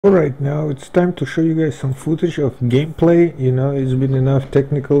Alright, now it's time to show you guys some footage of gameplay. It's been enough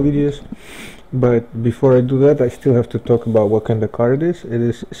technical videos, but before I do that I still have to talk about what kind of car it is. It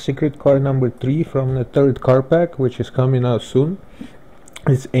is secret car number 3 from the third car pack, which is coming out soon.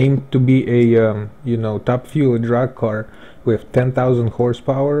 It's aimed to be a top fuel drag car with 10,000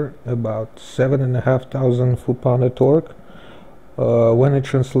 horsepower, about 7,500 foot-pound of torque. When it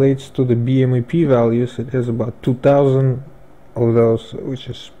translates to the BMEP values, it has about 2,000 of those, which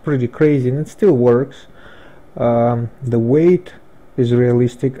is pretty crazy, and it still works. The weight is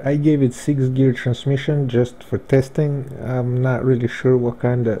realistic. I gave it 6-gear transmission just for testing. I'm not really sure what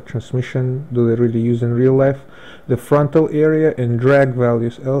kind of transmission do they really use in real life. The frontal area and drag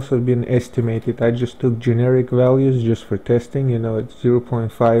values also been estimated. I just took generic values just for testing. It's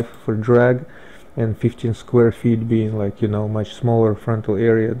 0.5 for drag and 15 square feet, being like much smaller frontal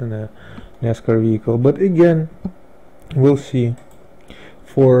area than a NASCAR vehicle. But again, we'll see.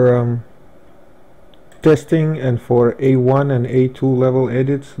 For testing and for A1 and A2 level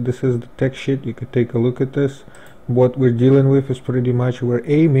edits, this is the tech sheet. You could take a look at this. What we're dealing with is pretty much we're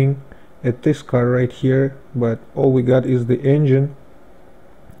aiming at this car right here, but all we got is the engine,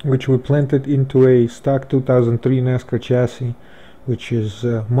 which we planted into a stock 2003 NASCAR chassis, which is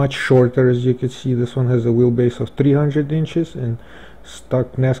much shorter. As you can see, this one has a wheelbase of 300 inches and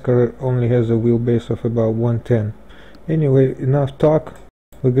stock NASCAR only has a wheelbase of about 110. Anyway, enough talk.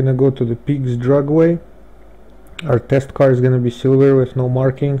 We're gonna go to the Pig's Dragway. Our test car is gonna be silver with no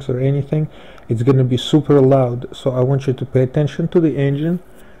markings or anything. It's gonna be super loud, so I want you to pay attention to the engine.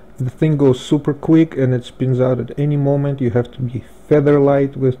 The thing goes super quick and it spins out at any moment. You have to be feather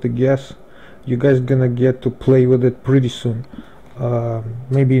light with the gas. You guys gonna get to play with it pretty soon,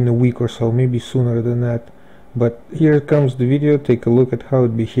 maybe in a week or so, maybe sooner than that. But here comes the video. Take a look at how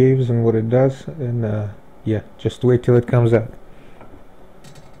it behaves and what it does, and yeah, just wait till it comes out.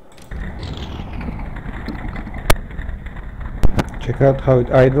 Check out how it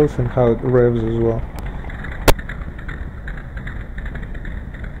idles and how it revs as well.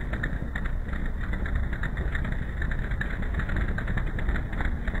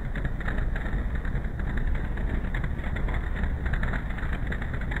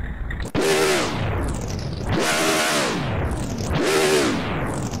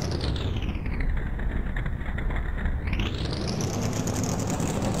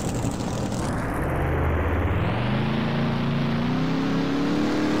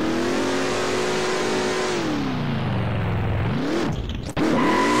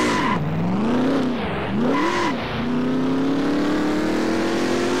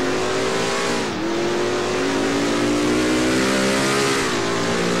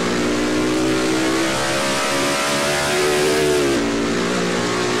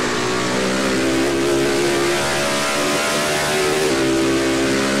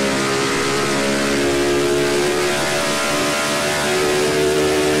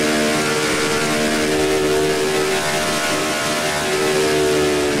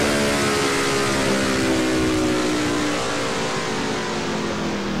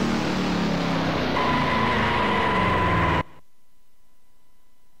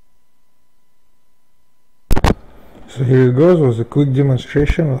 So here it goes. Was a quick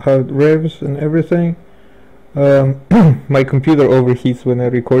demonstration of how it revs and everything. My computer overheats when I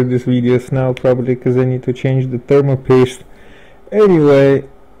record these videos now, probably because I need to change the thermal paste. Anyway,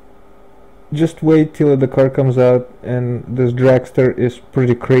 just wait till the car comes out, and this dragster is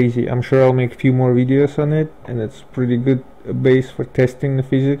pretty crazy. I'm sure I'll make a few more videos on it, and it's pretty good base for testing the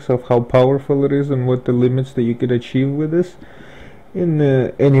physics of how powerful it is and what the limits that you could achieve with this. And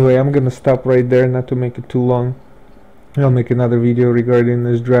anyway, I'm gonna stop right there, not to make it too long. I'll make another video regarding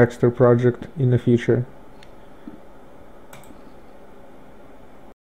this dragster project in the future.